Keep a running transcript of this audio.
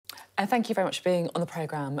And thank you very much for being on the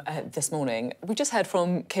programme this morning. We just heard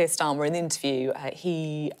from Keir Starmer in the interview.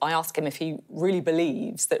 I asked him if he really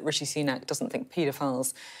believes that Rishi Sunak doesn't think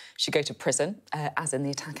paedophiles should go to prison, as in the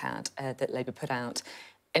attack ad that Labour put out.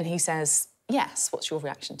 And he says, yes. What's your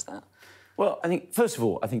reaction to that? Well, I think, first of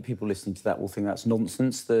all, I think people listening to that will think that's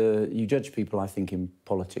nonsense. You judge people, I think, in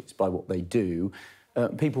politics by what they do.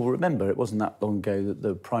 People will remember it wasn't that long ago that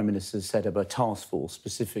the Prime Minister set up a task force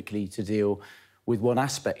specifically to deal with one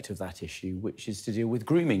aspect of that issue, which is to deal with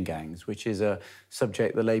grooming gangs, which is a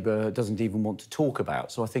subject that Labour doesn't even want to talk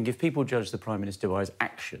about. So I think if people judge the Prime Minister by his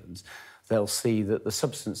actions, they'll see that the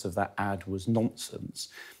substance of that ad was nonsense.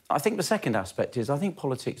 I think the second aspect is I think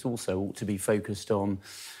politics also ought to be focused on,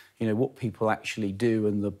 you know, what people actually do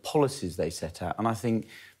and the policies they set out. And I think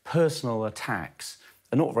personal attacks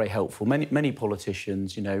are not very helpful. Many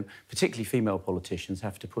politicians, you know, particularly female politicians,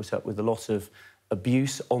 have to put up with a lot of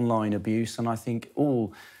abuse, online abuse, and I think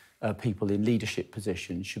all people in leadership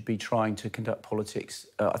positions should be trying to conduct politics,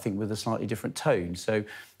 I think, with a slightly different tone. So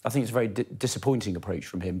I think it's a very disappointing approach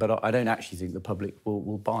from him, but I don't actually think the public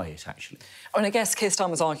will buy it, actually. And I guess Keir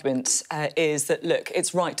Starmer's argument is that, look,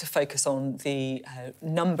 it's right to focus on the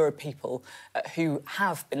number of people who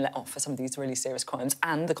have been let off for some of these really serious crimes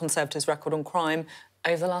and the Conservatives' record on crime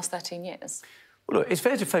over the last 13 years. Well, look, it's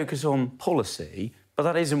fair to focus on policy, but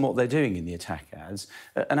that isn't what they're doing in the attack ads.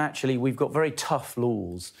 And actually, we've got very tough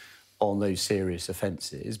laws on those serious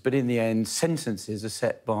offences, but in the end, sentences are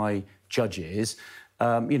set by judges.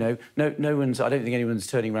 You know, no one's... I don't think anyone's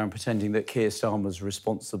turning around pretending that Keir Starmer's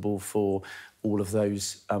responsible for all of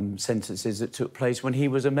those sentences that took place when he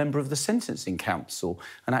was a member of the Sentencing Council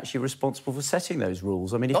and actually responsible for setting those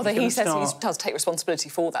rules. I mean, if although he says he does take responsibility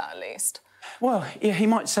for that, at least. Well, yeah, he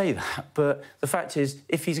might say that, but the fact is,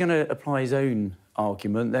 if he's going to apply his own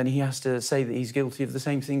argument, then he has to say that he's guilty of the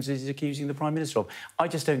same things as he's accusing the Prime Minister of. I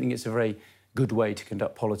just don't think it's a very good way to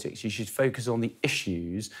conduct politics. You should focus on the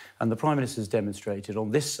issues, and the Prime Minister's demonstrated on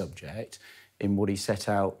this subject in what he set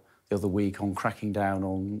out the other week on cracking down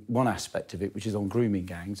on one aspect of it, which is on grooming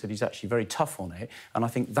gangs, that he's actually very tough on it, and I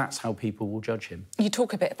think that's how people will judge him. You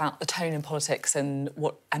talk a bit about the tone in politics and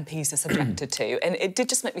what MPs are subjected to, and it did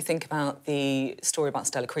just make me think about the story about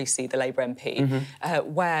Stella Creasy, the Labour MP,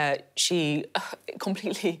 where she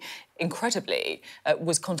completely... incredibly,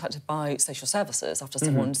 was contacted by social services after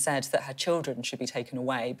someone said that her children should be taken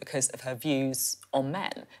away because of her views on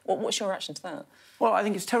men. What's your reaction to that? Well, I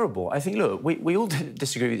think it's terrible. I think, look, we all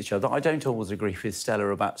disagree with each other. I don't always agree with Stella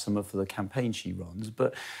about some of the campaigns she runs,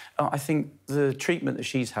 but I think the treatment that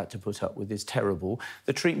she's had to put up with is terrible.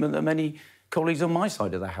 The treatment that many colleagues on my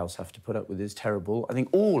side of the House have to put up with is terrible. I think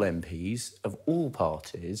all MPs of all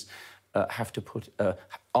parties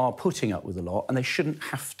are putting up with a lot, and they shouldn't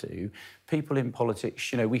have to. People in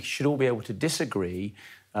politics, you know, we should all be able to disagree,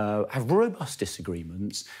 have robust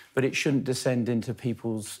disagreements, but it shouldn't descend into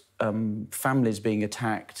people's families being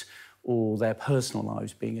attacked or their personal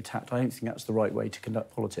lives being attacked. I don't think that's the right way to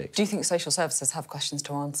conduct politics. Do you think social services have questions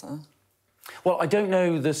to answer? Well, I don't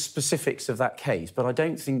know the specifics of that case, but I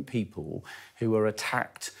don't think people who are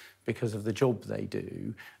attacked because of the job they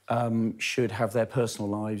do should have their personal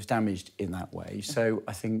lives damaged in that way. So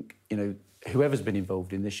I think, you know, whoever's been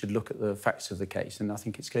involved in this should look at the facts of the case, and I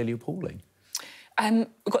think it's clearly appalling. We've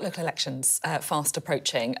got local elections fast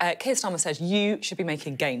approaching. Keir Starmer says you should be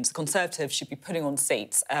making gains. The Conservatives should be putting on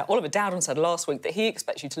seats. Oliver Dowden said last week that he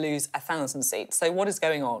expects you to lose 1,000 seats. So what is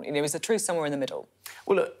going on? You know, is the truth somewhere in the middle?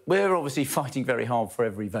 Well, look, we're obviously fighting very hard for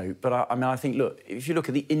every vote, but I mean, I think, look, if you look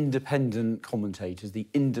at the independent commentators, the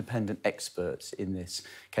independent experts in this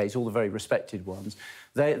case, all the very respected ones,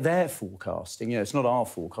 they're forecasting, you know, it's not our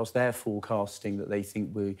forecast, they're forecasting that they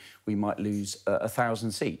think we might lose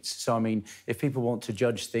 1,000 seats. So, I mean, if people want to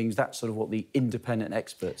judge things, that's sort of what the independent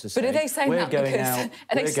experts are saying. But are they saying that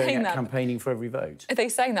because... We're going out campaigning for every vote. Are they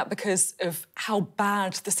saying that because of how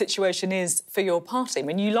bad the situation is for your party? I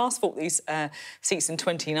mean, you last fought these seats in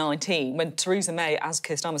 2019 when Theresa May, as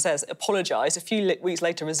Keir Starmer says, apologised, a few weeks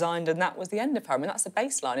later resigned, and that was the end of her. I mean, that's the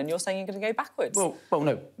baseline, and you're saying you're going to go backwards. Well,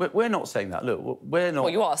 no, we're not saying that. Look, we're not... Well,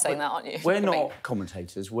 you are saying that, aren't you? We're not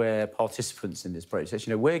commentators, we're participants in this process.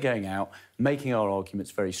 You know, we're going out, making our arguments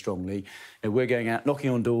very strongly. You know, we're going out, knocking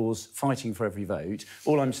on doors, fighting for every vote.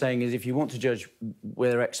 All I'm saying is if you want to judge where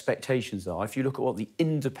their expectations are, if you look at what the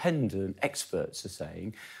independent experts are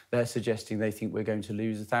saying, they're suggesting they think we're going to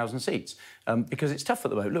lose 1,000 seats. Because it's tough at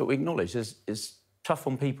the moment. Look, we acknowledge it's tough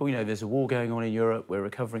on people. You know, there's a war going on in Europe. We're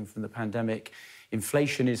recovering from the pandemic.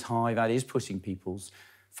 Inflation is high. That is putting people's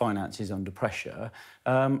finances under pressure.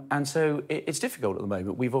 And so it's difficult at the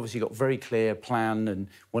moment. We've obviously got a very clear plan, and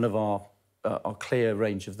one of our our clear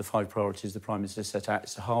range of the 5 priorities the Prime Minister set out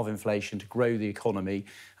is to halve inflation, to grow the economy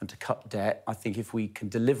and to cut debt. I think if we can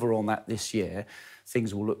deliver on that this year,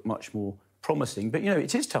 things will look much more promising. But, you know,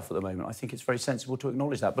 it is tough at the moment. I think it's very sensible to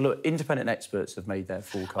acknowledge that. But look, independent experts have made their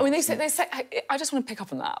forecast. I mean, they say I just want to pick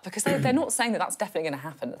up on that, because they're not saying that that's definitely going to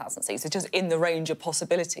happen, that's not, it's just in the range of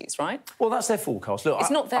possibilities, right? Well, that's their forecast. Look, it's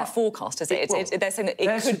not their forecast, is it? They're saying that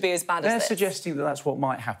it could be as bad as this. They're suggesting that that's what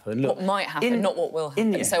might happen. Look, what might happen, not what will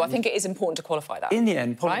happen. So I think it is important to qualify that. In the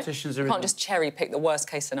end, politicians You can't just cherry-pick the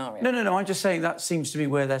worst-case scenario. No, I'm just saying that seems to be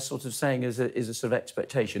where they're sort of saying is a sort of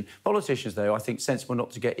expectation. Politicians, though, I think sensible not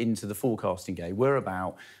to get into the forecasting game. We're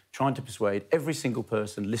about trying to persuade every single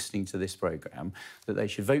person listening to this programme that they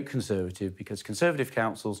should vote Conservative, because Conservative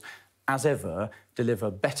councils, as ever, deliver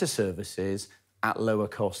better services at lower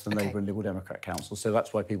cost than Labour and Liberal Democrat councils. So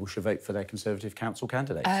that's why people should vote for their Conservative council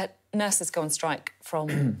candidates. Nurses go on strike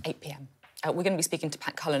from 8 p.m. We're going to be speaking to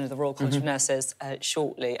Pat Cullen of the Royal College of Nurses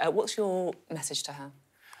shortly. What's your message to her?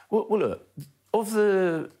 Well, look, of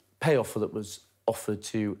the pay offer that was offered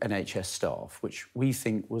to NHS staff, which we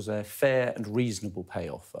think was a fair and reasonable pay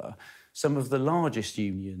offer, some of the largest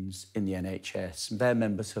unions in the NHS, their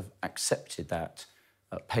members have accepted that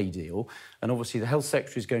pay deal. And obviously the Health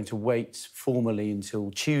Secretary is going to wait formally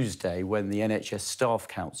until Tuesday, when the NHS Staff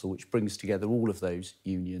Council, which brings together all of those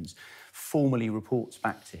unions, formally reports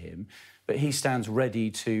back to him. But he stands ready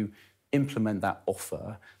to implement that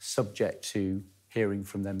offer, subject to hearing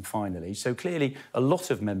from them finally. So clearly, a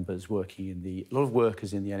lot of members working a lot of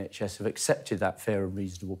workers in the NHS have accepted that fair and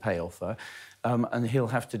reasonable pay offer, and he'll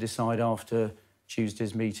have to decide after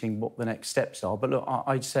Tuesday's meeting what the next steps are. But look,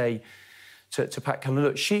 I'd say to Pat Cullen,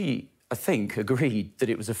 look, she, I think, agreed that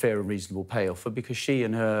it was a fair and reasonable pay offer, because she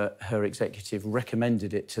and her executive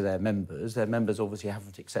recommended it to their members. Their members obviously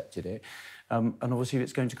haven't accepted it, and obviously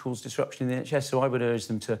it's going to cause disruption in the NHS. So I would urge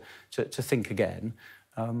them to think again.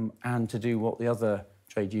 And to do what the other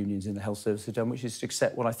trade unions in the health service have done, which is to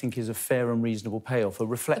accept what I think is a fair and reasonable pay offer,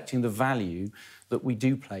 reflecting the value that we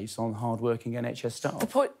do place on hard-working NHS staff. The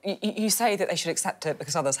point, you say that they should accept it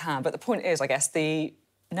because others have, but the point is, I guess, the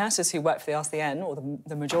nurses who work for the RCN, or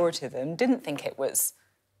the majority of them, didn't think it was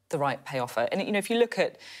the right pay offer. And, you know, if you look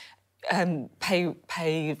at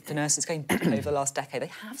pay for nurses going back over the last decade,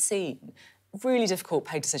 they have seen really difficult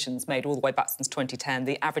pay decisions made all the way back since 2010.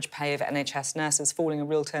 The average pay of NHS nurses falling in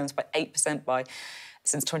real terms by 8%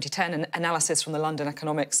 since 2010. And analysis from the London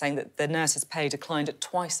Economics saying that the nurses' pay declined at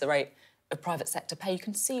twice the rate of private sector pay. You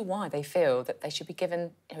can see why they feel that they should be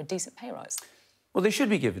given a decent pay rise. Well, they should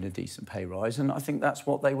be given a decent pay rise, and I think that's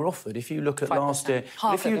what they were offered. If you look at 5%, last year...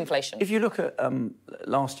 half of inflation. If you look at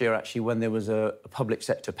last year, actually, when there was a public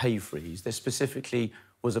sector pay freeze, there specifically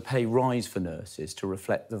was a pay rise for nurses to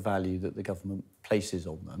reflect the value that the government places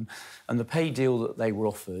on them. And the pay deal that they were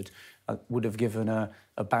offered would have given a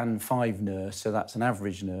Band 5 nurse, so that's an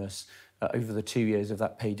average nurse, over the 2 years of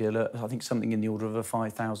that pay deal, I think something in the order of a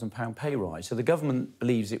 £5,000 pay rise. So the government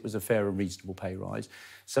believes it was a fair and reasonable pay rise.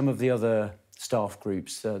 Some of the other staff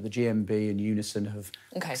groups, the GMB and Unison, have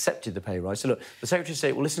accepted the pay rise. So look, the Secretary of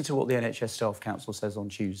State will listen to what the NHS Staff Council says on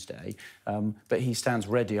Tuesday, but he stands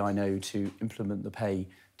ready, I know, to implement the pay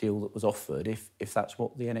deal that was offered if that's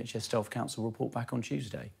what the NHS Staff Council report back on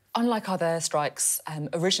Tuesday. Unlike other strikes,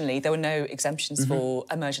 originally there were no exemptions for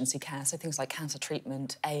emergency care, so things like cancer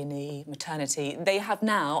treatment, A&E, maternity. They have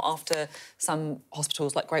now, after some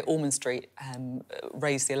hospitals like Great Ormond Street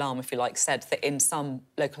raised the alarm, if you like, said that in some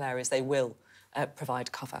local areas they will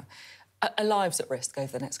provide cover. Are lives at risk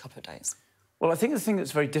over the next couple of days? Well, I think the thing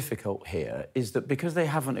that's very difficult here is that because they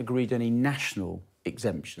haven't agreed any national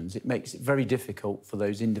exemptions, it makes it very difficult for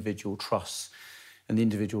those individual trusts and the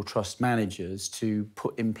individual trust managers to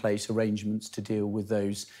put in place arrangements to deal with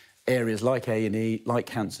those areas like A&E, like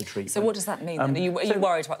cancer treatment. So what does that mean, then? Are you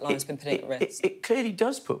worried about lives being put at risk? It clearly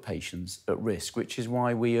does put patients at risk, which is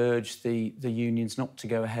why we urge the unions not to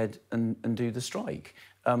go ahead and do the strike.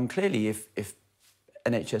 Clearly, if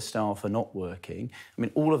NHS staff are not working, I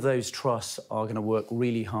mean, all of those trusts are going to work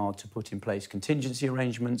really hard to put in place contingency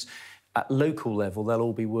arrangements. At local level, they'll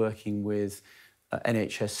all be working with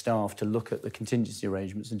NHS staff to look at the contingency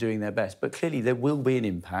arrangements and doing their best. But clearly there will be an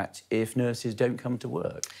impact if nurses don't come to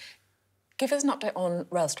work. Give us an update on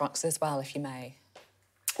rail strikes as well, if you may.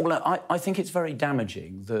 Well, I think it's very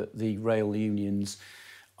damaging that the rail unions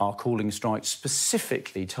are calling strikes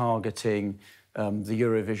specifically targeting the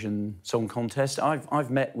Eurovision Song Contest.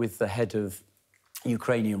 I've met with the head of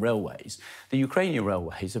Ukrainian railways. The Ukrainian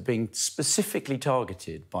railways are being specifically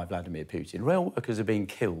targeted by Vladimir Putin. Rail workers are being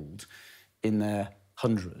killed in their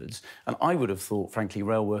hundreds. And I would have thought, frankly,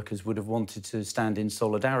 rail workers would have wanted to stand in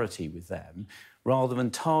solidarity with them rather than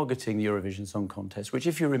targeting the Eurovision Song Contest, which,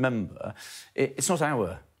 if you remember, it's not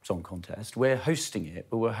our song contest. We're hosting it,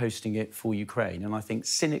 but we're hosting it for Ukraine. And I think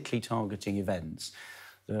cynically targeting events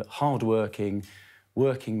that hard-working,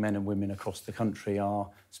 working men and women across the country are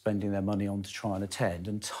spending their money on to try and attend,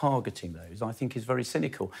 and targeting those, I think, is very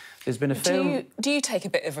cynical. There's been a fair... Do you take a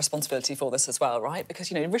bit of responsibility for this as well, right? Because,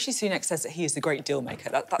 you know, Rishi Sunak says that he is the great deal maker.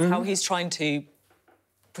 That's how he's trying to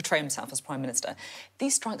portray himself as Prime Minister.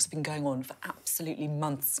 These strikes have been going on for absolutely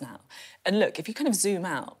months now. And look, if you kind of zoom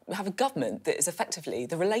out, we have a government that is effectively,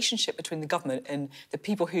 the relationship between the government and the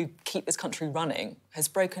people who keep this country running has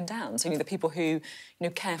broken down. So, you know, the people who, you know,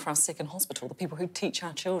 care for our sick in hospital, the people who teach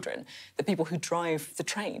our children, the people who drive the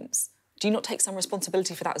trains. Do you not take some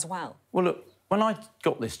responsibility for that as well? Well, look, when I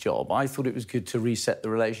got this job, I thought it was good to reset the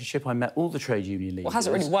relationship. I met all the trade union leaders. Well,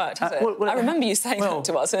 hasn't really worked, has it? I remember you saying that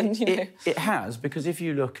to us, and, you know... It has, because if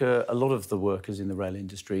you look at a lot of the workers in the rail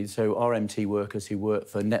industry, so RMT workers who work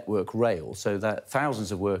for Network Rail, so that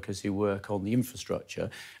thousands of workers who work on the infrastructure,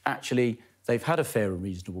 actually, they've had a fair and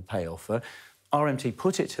reasonable pay offer. RMT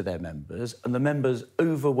put it to their members, and the members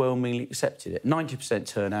overwhelmingly accepted it. 90%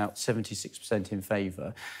 turnout, 76% in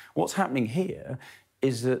favour. What's happening here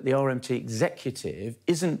is that the RMT executive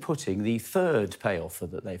isn't putting the third pay offer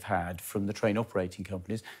that they've had from the train operating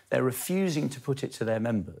companies. They're refusing to put it to their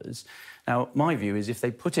members. Now, my view is if they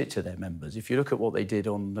put it to their members, if you look at what they did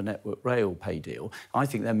on the Network Rail pay deal, I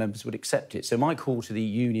think their members would accept it. So my call to the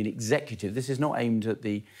union executive, this is not aimed at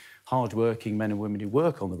the hard-working men and women who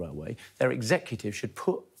work on the railway. Their executive should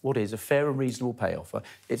put what is a fair and reasonable pay offer.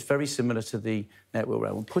 It's very similar to the Network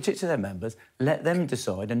Rail. Put it to their members, let them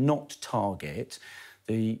decide and not target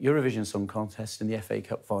the Eurovision Song Contest and the FA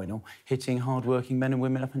Cup final, hitting hard-working men and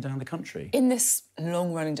women up and down the country. In this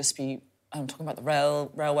long-running dispute, I'm talking about the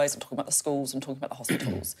railways, I'm talking about the schools, I'm talking about the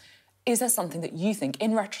hospitals, is there something that you think,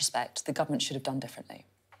 in retrospect, the government should have done differently?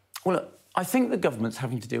 Well, look, I think the government's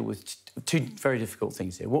having to deal with two very difficult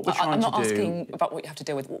things here. What we're trying to do... I'm not asking about what you have to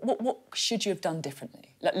deal with. What should you have done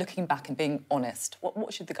differently? Like, looking back and being honest,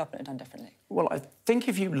 what should the government have done differently? Well, I think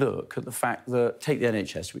if you look at the fact that... Take the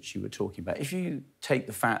NHS, which you were talking about. If you take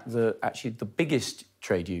the fact that actually the biggest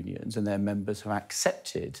trade unions and their members have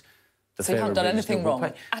accepted... So you haven't done anything wrong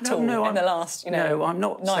at all in the last, you know... No, I'm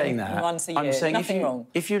not saying that. Months a year. I'm saying nothing wrong.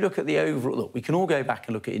 If you look at the overall... Look, we can all go back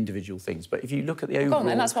and look at individual things, but if you look at the overall... Go on,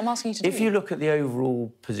 then, that's what I'm asking you to do. If you look at the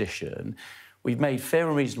overall position, we've made fair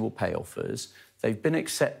and reasonable pay offers. They've been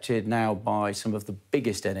accepted now by some of the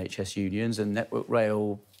biggest NHS unions, and Network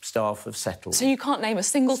Rail staff have settled. So you can't name a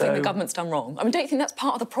single thing the government's done wrong? I mean, don't you think that's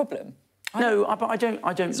part of the problem? No, but I don't...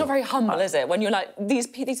 It's not very humble, is it? When you're like... These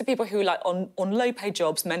are people who are, like, on low-paid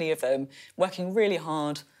jobs, many of them, working really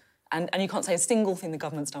hard, and you can't say a single thing the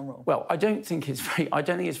government's done wrong. Well, I don't think it's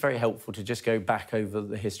very helpful to just go back over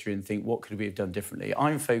the history and think, what could we have done differently?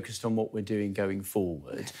 I'm focused on what we're doing going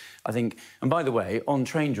forward. I think... And, by the way, on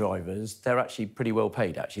train drivers, they're actually pretty well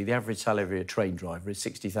paid, actually. The average salary of a train driver is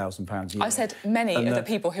 £60,000 a year. I said many of the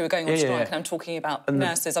people who are going on strike, and I'm talking about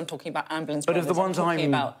nurses, I'm talking about ambulance drivers, but of the ones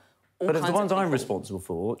But of the ones I'm responsible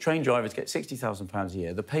for, train drivers get £60,000 a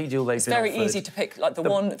year. The pay deal they've been offered... It's very easy to pick, like, the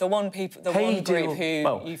one group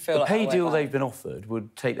who you feel like... The pay deal they've been offered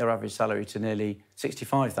would take their average salary to nearly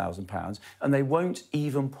 £65,000, and they won't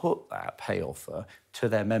even put that pay offer to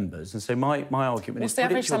their members. And so my argument is... What's the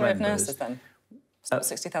average salary of nurses, then? It's not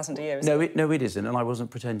 60,000 a year, is it? No, it isn't, and I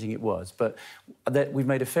wasn't pretending it was. But we've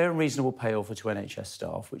made a fair and reasonable pay offer to NHS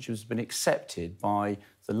staff, which has been accepted by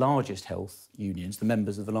the largest health unions, the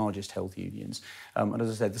members of the largest health unions. And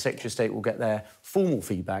as I said, the Secretary of State will get their formal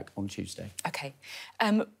feedback on Tuesday. OK.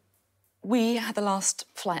 We had the last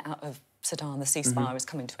flight out of Sudan. The ceasefire is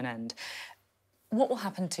coming to an end. What will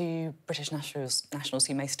happen to British nationals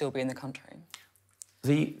who may still be in the country?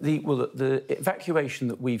 The evacuation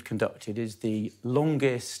that we've conducted is the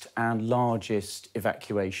longest and largest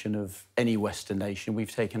evacuation of any Western nation.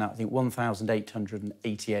 We've taken out, I think,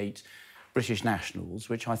 1,888 British nationals,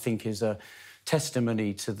 which I think is a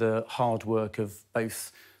testimony to the hard work of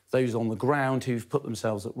both those on the ground who've put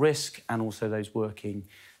themselves at risk and also those working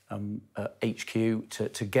at HQ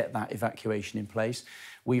to get that evacuation in place.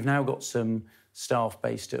 We've now got some staff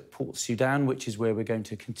based at Port Sudan, which is where we're going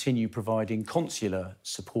to continue providing consular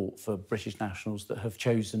support for British nationals that have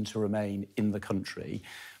chosen to remain in the country.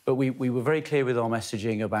 But we were very clear with our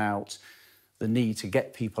messaging about the need to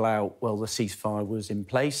get people out while the ceasefire was in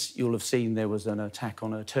place. You'll have seen there was an attack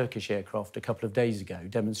on a Turkish aircraft a couple of days ago,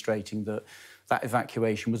 demonstrating that that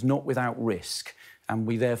evacuation was not without risk, and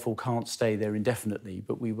we therefore can't stay there indefinitely.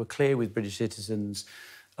 But we were clear with British citizens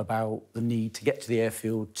about the need to get to the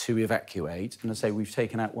airfield to evacuate. And I say we've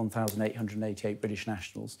taken out 1,888 British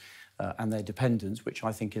nationals. and their dependents, which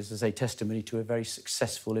I think is as a testimony to a very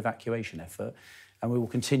successful evacuation effort. And we will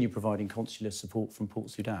continue providing consular support from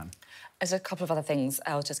Port Sudan. There's a couple of other things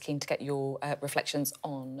I was just keen to get your reflections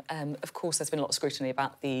on. Of course, there's been a lot of scrutiny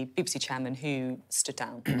about the BBC chairman who stood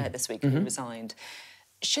down this week, who resigned.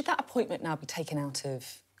 Should that appointment now be taken out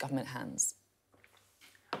of government hands?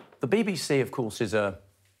 The BBC, of course, is a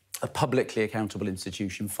publicly accountable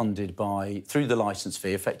institution funded through the licence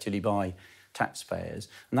fee, effectively by taxpayers.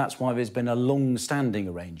 And that's why there's been a long-standing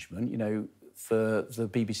arrangement, you know, for the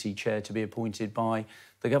BBC chair to be appointed by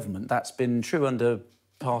the government. That's been true under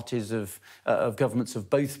parties of governments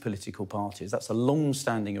of both political parties. That's a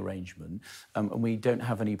long-standing arrangement, and we don't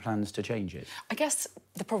have any plans to change it. I guess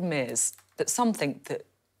the problem is that some think that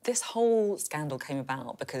this whole scandal came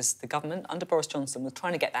about because the government, under Boris Johnson, was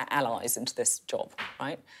trying to get their allies into this job,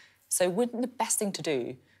 right? So wouldn't the best thing to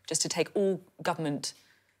do just to take all government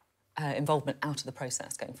involvement out of the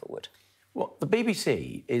process going forward? Well, the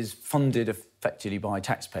BBC is funded effectively by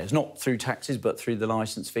taxpayers, not through taxes, but through the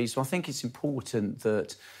licence fee. So I think it's important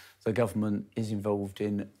that the government is involved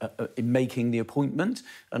in making the appointment,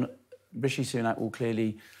 and Rishi Sunak will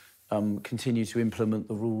clearly continue to implement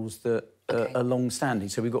the rules that are long-standing.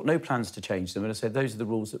 So we've got no plans to change them. And I said those are the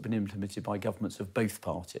rules that have been implemented by governments of both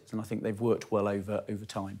parties, and I think they've worked well over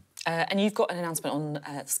time. And you've got an announcement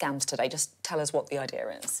on scams today. Just tell us what the idea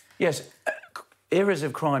is. Yes. Areas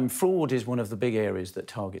of crime, fraud is one of the big areas that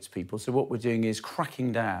targets people. So what we're doing is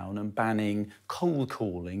cracking down and banning cold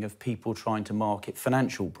calling of people trying to market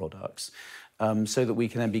financial products, so that we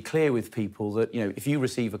can then be clear with people that, you know, if you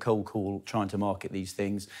receive a cold call trying to market these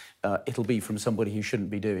things, it'll be from somebody who shouldn't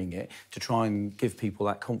be doing it, to try and give people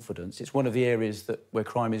that confidence. It's one of the areas where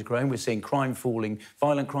crime is growing. We're seeing crime falling,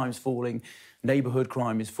 violent crimes falling, neighbourhood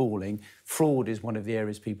crime is falling. Fraud is one of the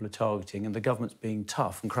areas people are targeting, and the government's being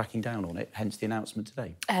tough and cracking down on it, hence the announcement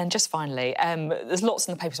today. And just finally, there's lots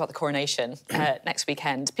in the papers about the coronation next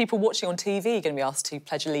weekend. People watching on TV are going to be asked to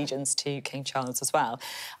pledge allegiance to King Charles as well.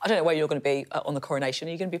 I don't know where you're going to be on the coronation.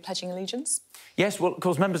 Are you going to be pledging allegiance? Yes, well, of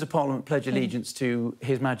course, members of Parliament pledge allegiance to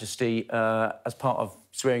His Majesty as part of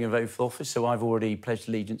swearing an oath of office, so I've already pledged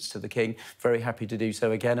allegiance to the King. Very happy to do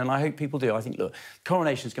so again, and I hope people do. I think, look,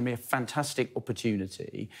 coronation is going to be a fantastic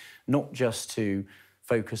opportunity, not just to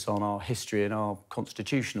focus on our history and our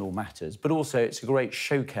constitutional matters, but also it's a great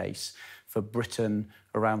showcase for Britain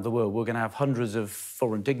around the world. We're going to have hundreds of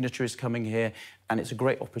foreign dignitaries coming here, and it's a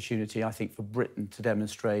great opportunity, I think, for Britain to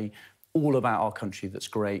demonstrate all about our country that's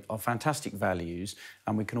great, our fantastic values,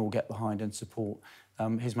 and we can all get behind and support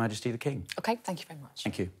His Majesty the King. OK, thank you very much.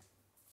 Thank you.